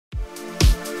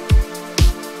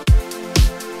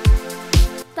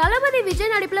தளபதி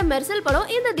விஜய் நடிப்புல மெர்சல்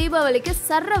படம் இந்த தீபாவளிக்கு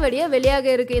சர்றவடியா வெளியாக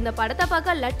இருக்கு. இந்த படத்தை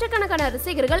பார்க்க லட்சக்கணக்கான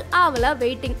ரசிகர்கள் ஆவலா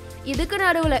வெயிட்டிங். இதுக்கு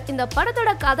நடுவுல இந்த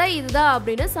படத்தோட கதை இதுதான்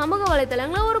அப்படின்னு சமூக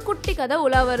வலைத்தளங்கள ஒரு குட்டி கதை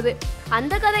உலா வருது.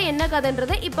 அந்த கதை என்ன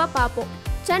கதைன்றதை இப்ப பாப்போம்.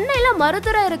 சென்னையில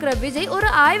மருத்துவரா இருக்கிற விஜய் ஒரு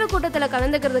ஆய்வு கூட்டத்துல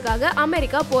கலந்துக்கிறதுக்காக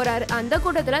அமெரிக்கா போறாரு. அந்த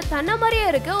கூட்டத்துல தன்ன மாதிரியே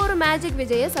இருக்க ஒரு மேஜிக்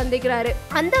விஜய சந்திக்கிறாரு.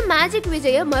 அந்த மேஜிக்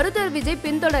விஜய மருத்துவர் விஜய்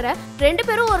பின்தொடர ரெண்டு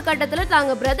பேரும் ஒரு கட்டத்துல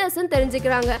தாங்க பிரதர்ஸ்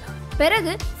தெரிஞ்சுக்கிறாங்க.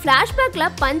 பிறகு பிளாஷ்பேக்ல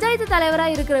பஞ்சாயத்து தலைவரா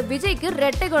இருக்கிற விஜய்க்கு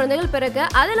 2 குழந்தைகள் பிறக்க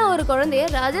அதுல ஒரு குழந்தைய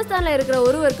ராஜஸ்தான்ல இருக்கிற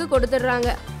ஒருவருக்கு கொடுத்துடுறாங்க.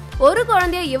 ஒரு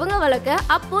குழந்தைய இவங்க வளர்க்க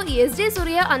அப்போ எஸ்ஜே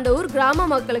சூர்யா அந்த ஊர் கிராம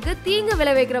மக்களுக்கு தீங்கு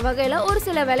விளைவிக்கிற வகையில ஒரு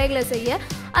சில வேலைகளை செய்ய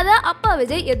அத அப்பா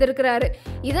விஜய் எதிர்க்கிறாரு.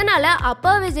 இதனால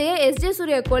அப்பா விஜய எஸ்ஜே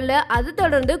சூர்யா கொல்ல அது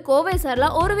தொடர்ந்து கோவை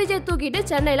சார்ல ஒரு விஜய் தூக்கிட்டு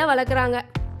சென்னையில வளர்க்குறாங்க.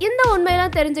 இந்த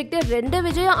உண்மையெல்லாம் தெரிஞ்சுக்கிட்டு 2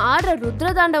 விஜயம் ஆடுற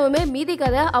ருத்ரதாண்டவமே மீதி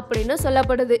கதை அப்படின்னு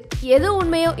சொல்லப்படுது. எது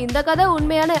உண்மையோ இந்த கதை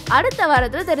உண்மையான அடுத்த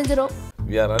வாரத்துல தெரிஞ்சிடும்.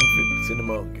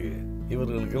 சினிமாவுக்கு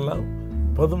இவர்களுக்கெல்லாம்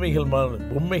பதுமைகள்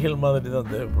பொம்மைகள் மாதிரி தான்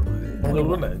தேவைப்படுது.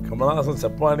 உங்களுக்கு கமலஹாசன்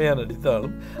சப்பானியாக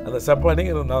நடித்தாலும் அந்த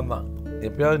சப்பானிங்கிற நான் தான்.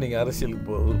 எப்பயாவது நீங்கள்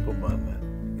அரசியலுக்கு விருப்பமாக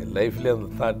என் லைஃப்லேயே அந்த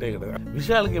தாட்டே கிடையாது.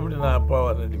 விஷாலுக்கு எப்படி நான்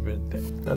அப்பாவாக நடிப்பேன்ட்டேன்.